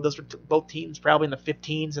the road. Those were both teams probably in the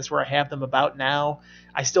 15s. That's where I have them about now.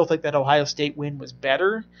 I still think that Ohio State win was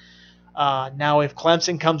better. Now, if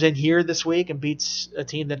Clemson comes in here this week and beats a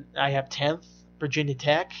team that I have 10th, Virginia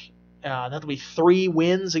Tech, that'll be 3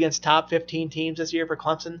 wins against top 15 teams this year for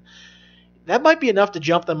Clemson. That might be enough to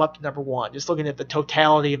jump them up to number 1, just looking at the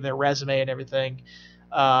totality of their resume and everything.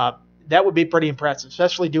 that would be pretty impressive,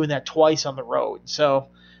 especially doing that twice on the road. So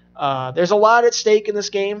there's a lot at stake in this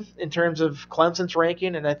game in terms of Clemson's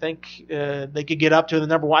ranking, and I think they could get up to the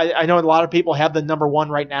number one. I know a lot of people have the number one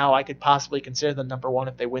right now. I could possibly consider the number one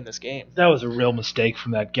if they win this game. That was a real mistake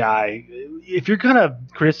from that guy. If you're going to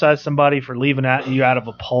criticize somebody for leaving you out of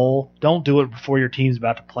a poll, don't do it before your team's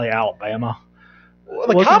about to play Alabama. Well,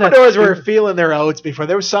 the Commodores were feeling their oats before.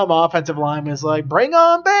 There was some offensive lineman was like, bring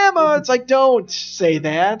on Bama. It's like, don't say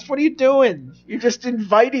that. What are you doing? You're just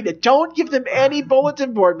inviting it. Don't give them any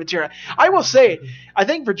bulletin board material. I will say, I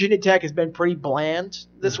think Virginia Tech has been pretty bland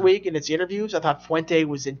this week in its interviews. I thought Fuente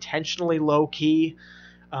was intentionally low-key.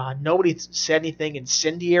 Nobody said anything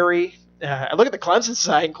incendiary. I look at the Clemson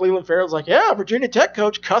side, and Cleveland Farrell's like, yeah, Virginia Tech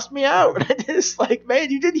coach cussed me out. It's like,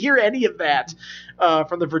 man, you didn't hear any of that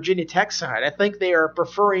from the Virginia Tech side. I think they are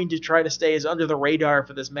preferring to try to stay as under the radar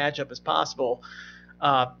for this matchup as possible.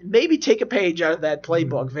 Maybe take a page out of that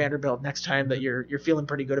playbook, Vanderbilt, next time that you're feeling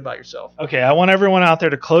pretty good about yourself. Okay, I want everyone out there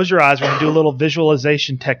to close your eyes. We're going to do a little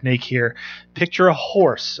visualization technique here. Picture a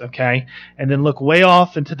horse, okay, and then look way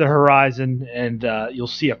off into the horizon, and you'll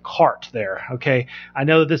see a cart there, okay? I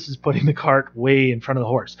know that this is putting the cart way in front of the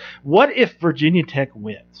horse. What if Virginia Tech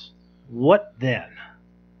wins? What then?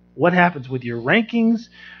 What happens with your rankings?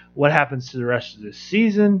 What happens to the rest of this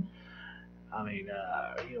season? I mean,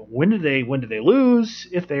 when do they lose?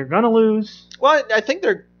 If they're going to lose? Well, I think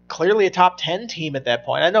they're clearly a top 10 team at that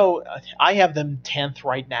point. I know I have them 10th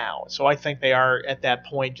right now, so I think they are at that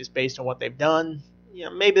point just based on what they've done.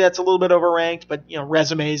 Maybe that's a little bit overranked, but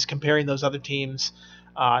resumes comparing those other teams,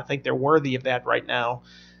 I think they're worthy of that right now.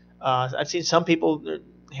 I've seen some people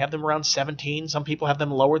have them around 17. Some people have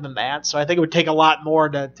them lower than that. So I think it would take a lot more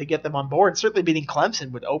to get them on board. Certainly beating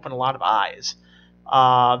Clemson would open a lot of eyes.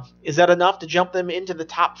 Is that enough to jump them into the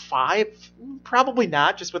top 5? Probably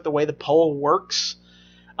not, just with the way the poll works.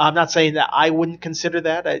 I'm not saying that I wouldn't consider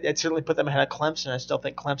that. I'd certainly put them ahead of Clemson. I still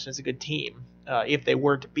think Clemson is a good team if they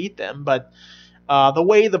were to beat them. But the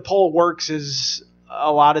way the poll works is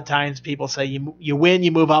a lot of times people say you win,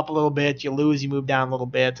 you move up a little bit. You lose, you move down a little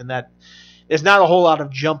bit. And that there's not a whole lot of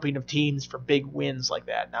jumping of teams for big wins like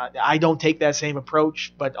that. Now, I don't take that same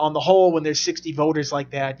approach, but on the whole, when there's 60 voters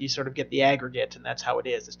like that, you sort of get the aggregate, and that's how it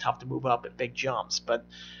is. It's tough to move up at big jumps. But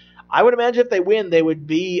I would imagine if they win, they would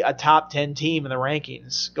be a top 10 team in the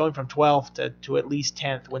rankings. Going from 12th to at least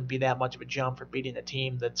 10th wouldn't be that much of a jump for beating a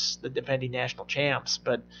team that's the defending national champs.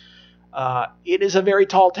 But it is a very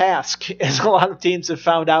tall task, as a lot of teams have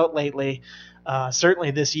found out lately,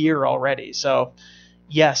 certainly this year already. So,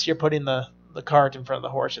 yes, you're putting the cart in front of the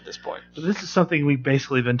horse at this point. So this is something we've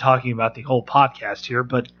basically been talking about the whole podcast here,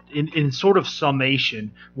 but in sort of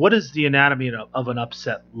summation, what does the anatomy of an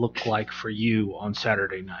upset look like for you on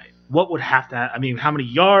Saturday night? What would have to – I mean, how many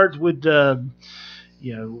yards would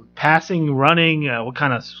passing, running, what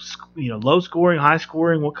kind of low scoring, high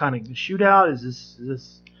scoring, what kind of shootout is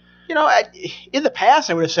this? In the past,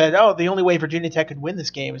 I would have said, the only way Virginia Tech could win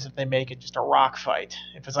this game is if they make it just a rock fight.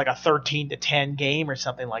 If it's like a 13-10 game or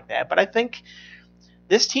something like that. But I think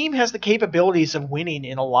this team has the capabilities of winning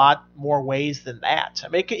in a lot more ways than that. I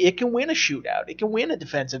mean, it can win a shootout. It can win a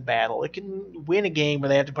defensive battle. It can win a game where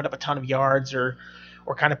they have to put up a ton of yards or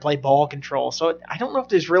kind of play ball control. So I don't know if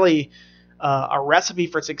there's really a recipe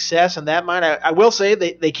for success in that mind. I will say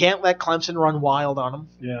they can't let Clemson run wild on them.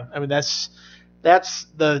 Yeah. I mean, that's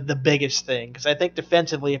the biggest thing, because I think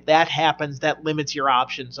defensively, if that happens, that limits your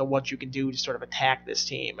options on what you can do to sort of attack this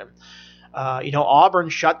team. And Auburn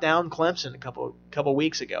shut down Clemson a couple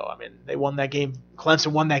weeks ago. I mean, they won that game. Clemson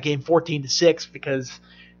won that game 14-6 because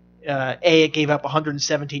A, it gave up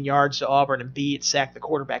 117 yards to Auburn, and B, it sacked the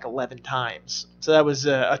quarterback 11 times. So that was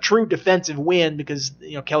a true defensive win because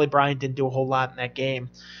Kelly Bryant didn't do a whole lot in that game.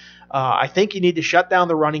 I think you need to shut down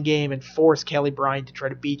the running game and force Kelly Bryant to try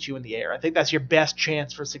to beat you in the air. I think that's your best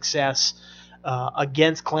chance for success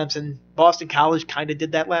against Clemson. Boston College kind of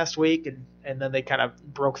did that last week, and then they kind of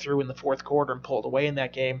broke through in the fourth quarter and pulled away in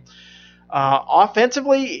that game.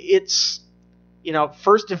 Offensively, it's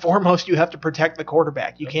first and foremost, you have to protect the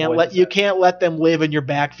quarterback. You can't let them live in your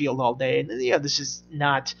backfield all day. And this is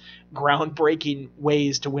not groundbreaking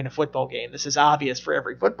ways to win a football game. This is obvious for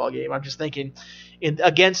every football game. I'm just thinking,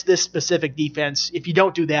 against this specific defense, if you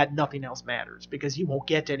don't do that, nothing else matters because you won't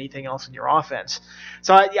get to anything else in your offense.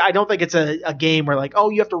 So I don't think it's a game where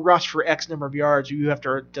you have to rush for X number of yards or you have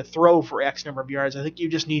to throw for X number of yards. I think you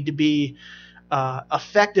just need to be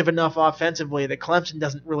effective enough offensively that Clemson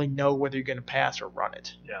doesn't really know whether you're going to pass or run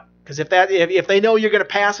it. Yeah. Because if they know you're going to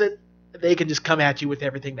pass it, they can just come at you with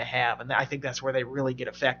everything they have, and I think that's where they really get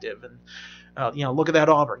effective. And look at that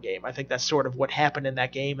Auburn game. I think that's sort of what happened in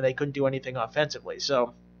that game, and they couldn't do anything offensively.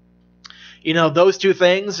 So those two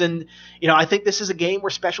things. And, I think this is a game where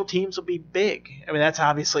special teams will be big. I mean, that's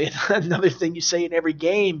obviously another thing you say in every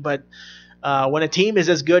game, but when a team is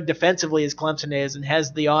as good defensively as Clemson is and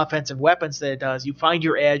has the offensive weapons that it does, you find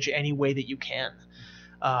your edge any way that you can.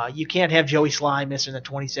 You can't have Joey Sly missing a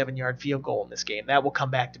 27-yard field goal in this game. That will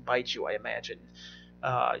come back to bite you, I imagine.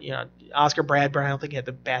 Oscar Bradburn, I don't think he had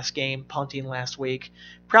the best game punting last week.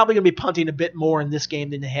 Probably going to be punting a bit more in this game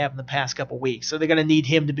than they have in the past couple weeks. So they're going to need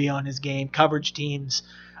him to be on his game. Coverage teams.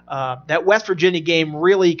 That West Virginia game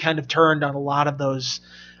really kind of turned on a lot of those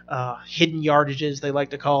hidden yardages, they like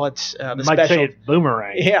to call it. You might say it's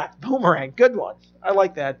boomerang. Yeah, boomerang. Good one. I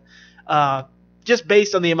like that. Just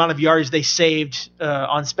based on the amount of yards they saved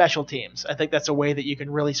on special teams. I think that's a way that you can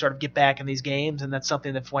really sort of get back in these games, and that's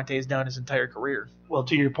something that Fuente has done his entire career. Well,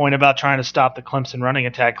 to your point about trying to stop the Clemson running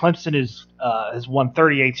attack, Clemson has won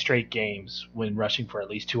 38 straight games when rushing for at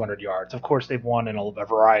least 200 yards. Of course, they've won in a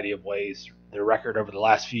variety of ways. Their record over the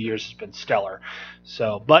last few years has been stellar.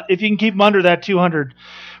 But if you can keep them under that 200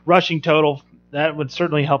 rushing total, that would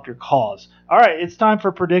certainly help your cause. All right, it's time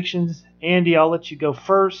for predictions. Andy, I'll let you go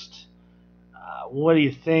first. What do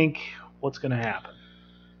you think? What's going to happen?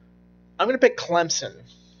 I'm going to pick Clemson.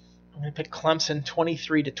 I'm going to pick Clemson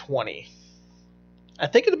 23-20. I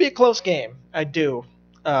think it'll be a close game. I do.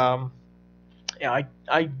 I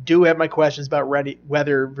do have my questions about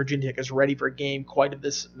whether Virginia Tech is ready for a game quite of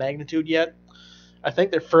this magnitude yet. I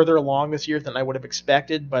think they're further along this year than I would have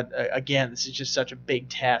expected, but again, this is just such a big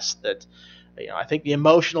test that I think the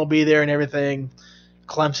emotion will be there and everything.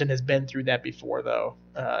 Clemson has been through that before, though.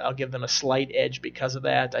 I'll give them a slight edge because of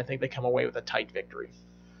that. I think they come away with a tight victory.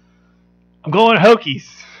 I'm going Hokies.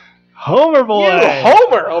 Homer boy.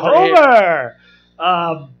 Homer over here.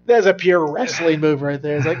 Homer. There's a pure wrestling move right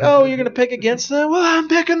there. It's like, oh, you're going to pick against them? Well, I'm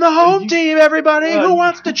picking the home team, everybody. Who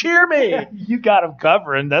wants to cheer me? You got them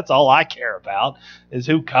covering. That's all I care about is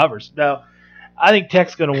who covers. No, I think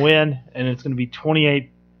Tech's going to win, and it's going to be 28-27.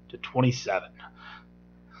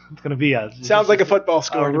 It's going to be sounds like a football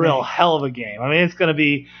score. A real hell of a game. I mean, it's going to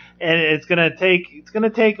be, and it's going to take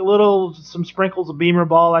some sprinkles of Beamer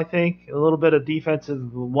ball. I think a little bit of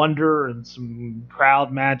defensive wonder and some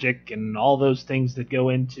crowd magic and all those things that go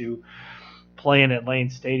into playing at Lane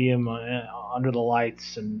Stadium under the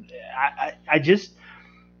lights. And I just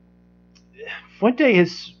Fuente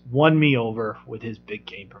has won me over with his big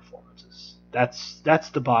game performances. That's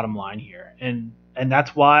the bottom line here, and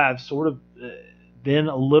that's why I've sort of been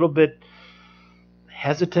a little bit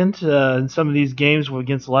hesitant in some of these games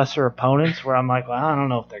against lesser opponents, where I'm like, well, I don't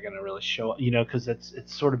know if they're going to really show up, because it's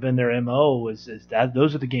sort of been their MO is that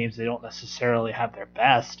those are the games they don't necessarily have their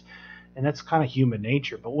best, and that's kind of human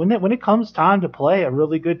nature. But when it comes time to play a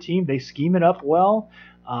really good team, they scheme it up well.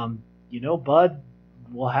 Bud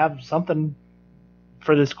will have something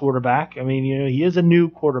for this quarterback. I mean, he is a new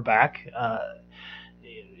quarterback.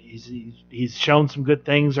 He's shown some good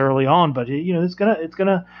things early on, but it's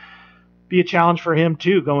gonna be a challenge for him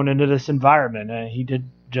too going into this environment. He did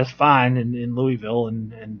just fine in Louisville,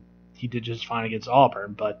 and he did just fine against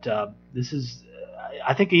Auburn. But this is,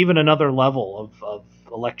 I think, even another level of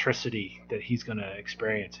electricity that he's going to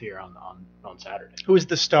experience here on Saturday. Who is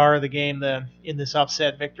the star of the game then in this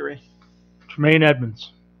upset victory? Tremaine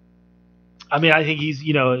Edmonds. I mean, I think he's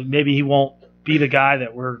maybe he won't be the guy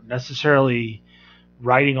that we're necessarily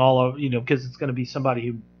writing all over, because it's going to be somebody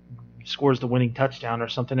who scores the winning touchdown or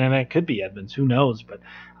something, and it could be Edmonds. Who knows? But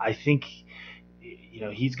I think,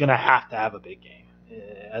 he's going to have a big game.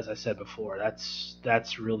 As I said before,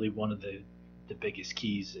 that's really one of the biggest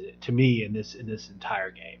keys to me in this entire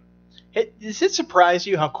game. Does it surprise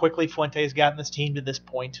you how quickly Fuente has gotten this team to this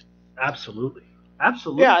point? Absolutely.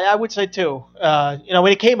 Yeah, I would say too.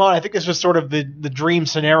 When it came on, I think this was sort of the dream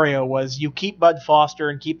scenario was you keep Bud Foster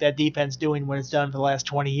and keep that defense doing what it's done for the last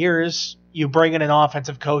 20 years. You bring in an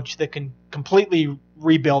offensive coach that can completely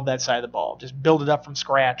rebuild that side of the ball, just build it up from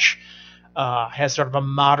scratch, has sort of a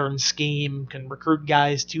modern scheme, can recruit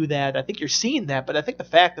guys to that. I think you're seeing that, but I think the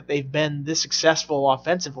fact that they've been this successful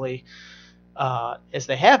offensively as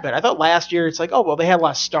they have been. I thought last year it's like, oh, well, they had a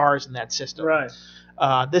lot of stars in that system. Right.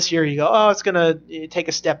 This year you go, oh, it's going to take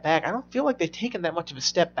a step back. I don't feel like they've taken that much of a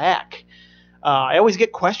step back. I always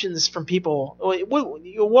get questions from people,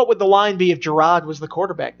 what would the line be if Gerard was the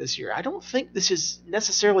quarterback this year? I don't think this is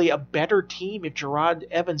necessarily a better team if Gerard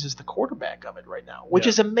Evans is the quarterback of it right now, which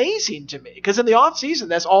is amazing to me. Because in the offseason,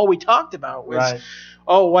 that's all we talked about was,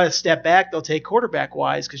 oh, what a step back they'll take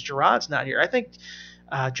quarterback-wise because Gerard's not here. I think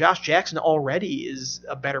Josh Jackson already is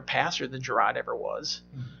a better passer than Gerard ever was.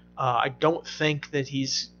 I don't think that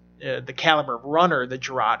he's the caliber of runner that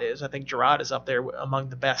Girard is. I think Girard is up there among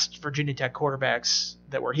the best Virginia Tech quarterbacks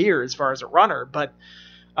that were here as far as a runner. But,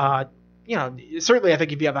 certainly I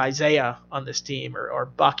think if you have Isaiah on this team or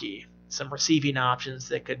Bucky, some receiving options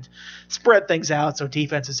that could spread things out so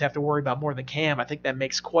defenses have to worry about more than Cam, I think that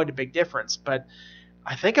makes quite a big difference. But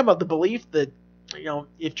I think I'm of the belief that,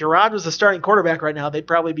 if Girard was the starting quarterback right now, they'd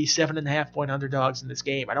probably be 7.5-point underdogs in this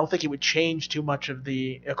game. I don't think it would change too much of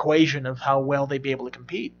the equation of how well they'd be able to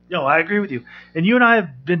compete. No, I agree with you. And you and I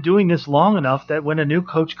have been doing this long enough that when a new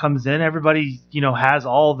coach comes in, everybody, has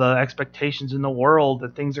all the expectations in the world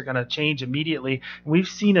that things are going to change immediately. And we've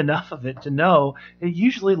seen enough of it to know it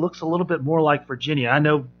usually looks a little bit more like Virginia. I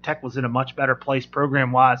know Tech was in a much better place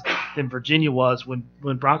program-wise than Virginia was when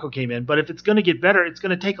Bronco came in. But if it's going to get better, it's going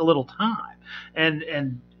to take a little time.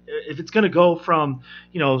 And if it's going to go from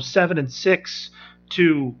 7-6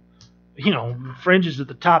 to fringes at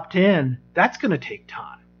the top 10, that's going to take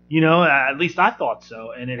time. At least I thought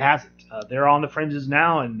so, and it hasn't. They're on the fringes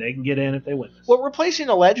now, and they can get in if they win this. Well, replacing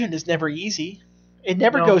a legend is never easy. It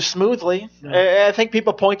never goes smoothly. No. I think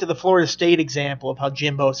people point to the Florida State example of how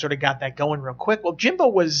Jimbo sort of got that going real quick. Well, Jimbo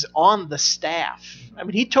was on the staff. I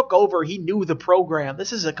mean, he took over. He knew the program.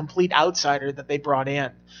 This is a complete outsider that they brought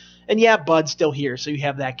in. And yeah, Bud's still here, so you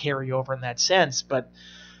have that carryover in that sense. But,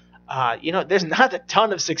 there's not a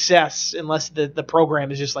ton of success unless the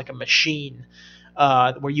program is just like a machine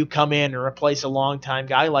where you come in and replace a longtime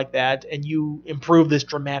guy like that and you improve this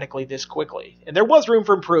dramatically this quickly. And there was room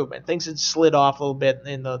for improvement. Things had slid off a little bit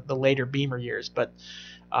in the later Beamer years. But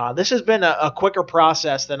this has been a quicker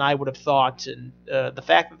process than I would have thought. And the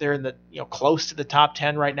fact that they're in the close to the top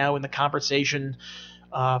 10 right now in the conversation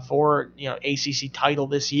for ACC title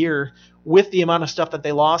this year with the amount of stuff that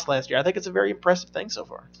they lost last year, I think it's a very impressive thing so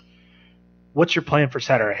far. What's your plan for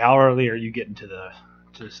Saturday? How early are you getting to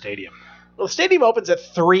the stadium? Well, the stadium opens at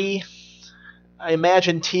 3. I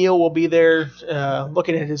imagine Teal will be there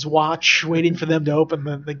looking at his watch, waiting for them to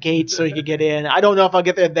open the gates so he could get in. I don't know if I'll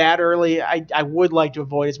get there that early. I would like to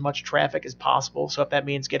avoid as much traffic as possible, so if that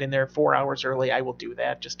means getting there 4 hours early, I will do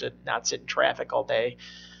that just to not sit in traffic all day.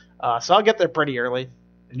 So I'll get there pretty early.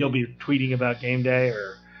 And you'll be tweeting about game day?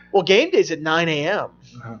 Or? Well, game day's at 9 a.m.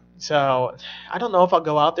 Uh-huh. So I don't know if I'll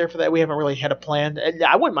go out there for that. We haven't really had a plan.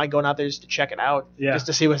 I wouldn't mind going out there just to check it out, just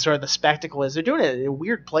to see what sort of the spectacle is. They're doing it at a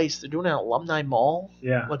weird place. They're doing it at Alumni Mall,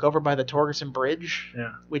 like over by the Torgerson Bridge,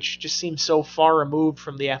 which just seems so far removed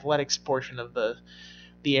from the athletics portion of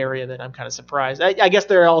the area that I'm kind of surprised. I guess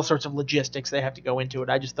there are all sorts of logistics they have to go into it.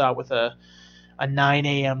 I just thought with a 9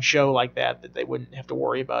 a.m. show like that they wouldn't have to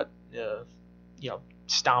worry about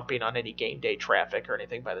stomping on any game day traffic or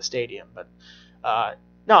anything by the stadium. But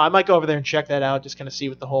no, I might go over there and check that out, just kind of see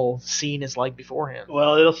what the whole scene is like beforehand.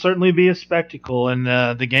 Well, it'll certainly be a spectacle, and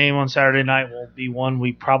the game on Saturday night will be one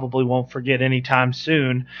we probably won't forget anytime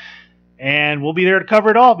soon. And we'll be there to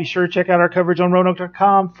cover it all. Be sure to check out our coverage on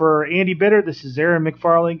Roanoke.com. For Andy Bitter, this is Aaron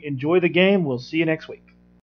McFarling. Enjoy the game. We'll see you next week.